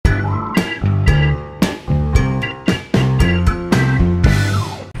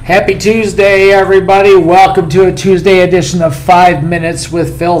Happy Tuesday, everybody. Welcome to a Tuesday edition of 5 Minutes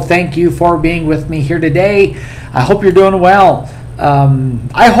with Phil. Thank you for being with me here today. I hope you're doing well.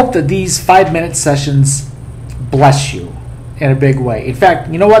 I hope that these 5-minute sessions bless you in a big way. In fact,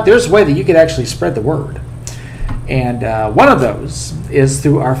 you know what? There's a way that you could actually spread the word. And one of those is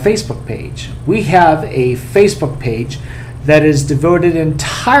through our Facebook page. We have a Facebook page that is devoted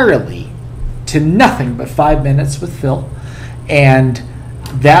entirely to nothing but 5 Minutes with Phil. And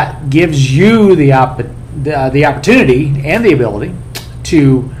that gives you the opportunity and the ability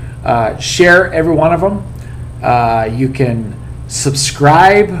to share every one of them. You can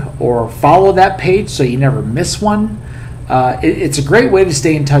subscribe or follow that page so you never miss one. It's a great way to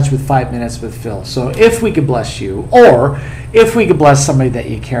stay in touch with 5 Minutes with Phil. So if we could bless you, or if we could bless somebody that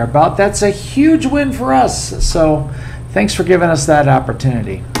you care about, that's a huge win for us. So thanks for giving us that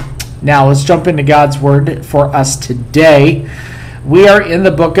opportunity. Now let's jump into God's Word for us today. We are in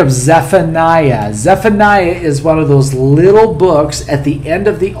the book of Zephaniah. Zephaniah is one of those little books at the end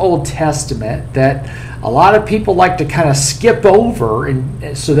of the Old Testament that a lot of people like to kind of skip over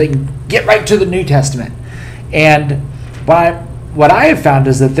and so they can get right to the New Testament. And what I have found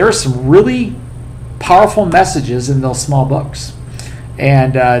is that there are some really powerful messages in those small books.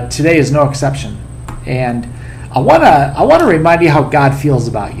 And today is no exception. And I want to remind you how God feels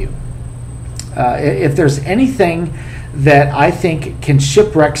about you. If there's anything that I think can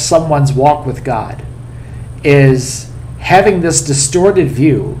shipwreck someone's walk with God, is having this distorted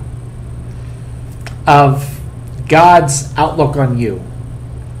view of God's outlook on you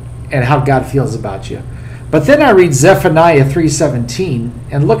and how God feels about you. But then I read Zephaniah 3:17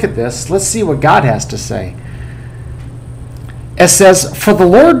 and look at this. Let's see what God has to say. It says, "For the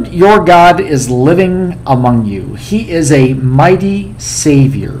Lord your God is living among you. He is a mighty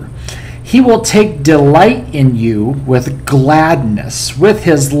Savior. He will take delight in you with gladness. With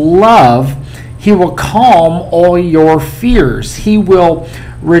his love, he will calm all your fears. He will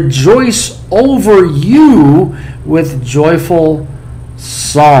rejoice over you with joyful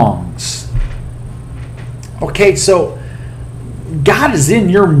songs." Okay, so God is in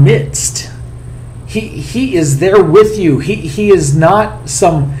your midst. He is there with you. He is not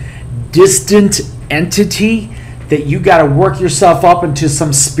some distant entity that you got to work yourself up into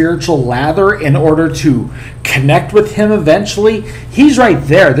some spiritual lather in order to connect with him eventually. He's right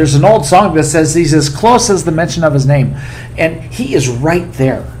there. There's an old song that says he's as close as the mention of his name. And he is right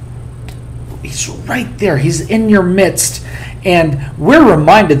there. He's right there. He's in your midst. And we're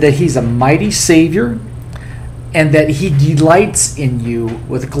reminded that he's a mighty Savior and that he delights in you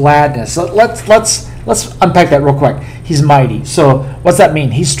with gladness. So let's unpack that real quick. He's mighty. So what's that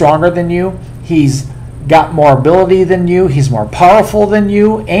mean? He's stronger than you. He's got more ability than you, he's more powerful than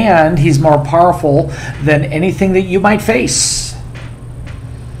you, and he's more powerful than anything that you might face.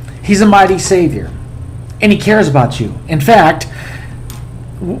 He's a mighty Savior, and he cares about you. In fact,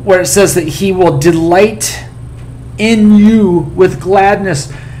 where it says that he will delight in you with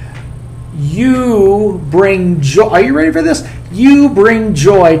gladness, you bring joy. Are you ready for this? You bring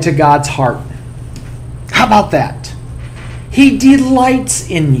joy to God's heart. How about that? He delights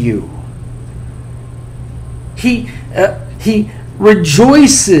in you. He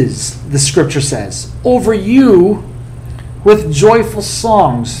rejoices, the scripture says, over you with joyful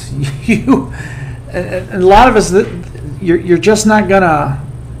songs. And a lot of us, you're just not gonna,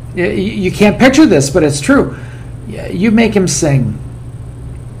 you can't picture this, but it's true. You make him sing.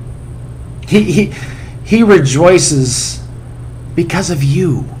 He rejoices because of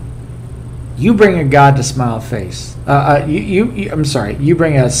you. You bring a God to smile face. You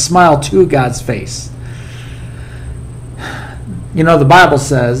bring a smile to God's face. You know, the Bible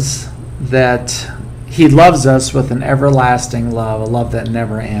says that he loves us with an everlasting love, a love that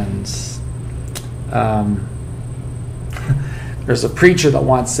never ends. There's a preacher that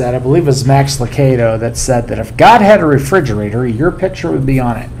once said, I believe it was Max Lucado, that said that if God had a refrigerator, your picture would be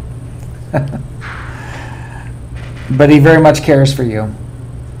on it. But he very much cares for you.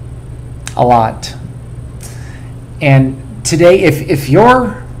 A lot. And today, if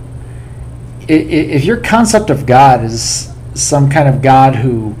your concept of God is some kind of God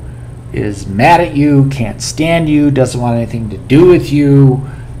who is mad at you, can't stand you, doesn't want anything to do with you,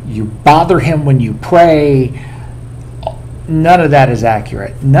 you bother him when you pray, none of that is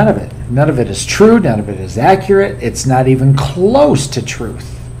accurate. None of it. None of it is true. None of it is accurate. It's not even close to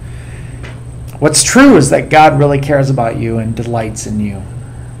truth. What's true is that God really cares about you and delights in you.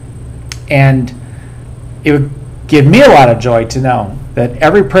 And it would give me a lot of joy to know that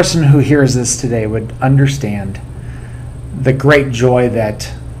every person who hears this today would understand the great joy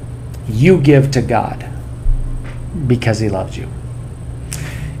that you give to God because he loves you.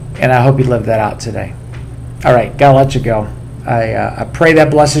 And I hope you live that out today. All right, gotta let you go. I pray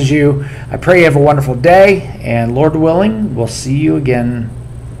that blesses you. I pray you have a wonderful day, and Lord willing, we'll see you again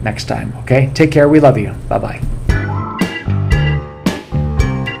next time. Okay, take care. We love you. Bye-bye.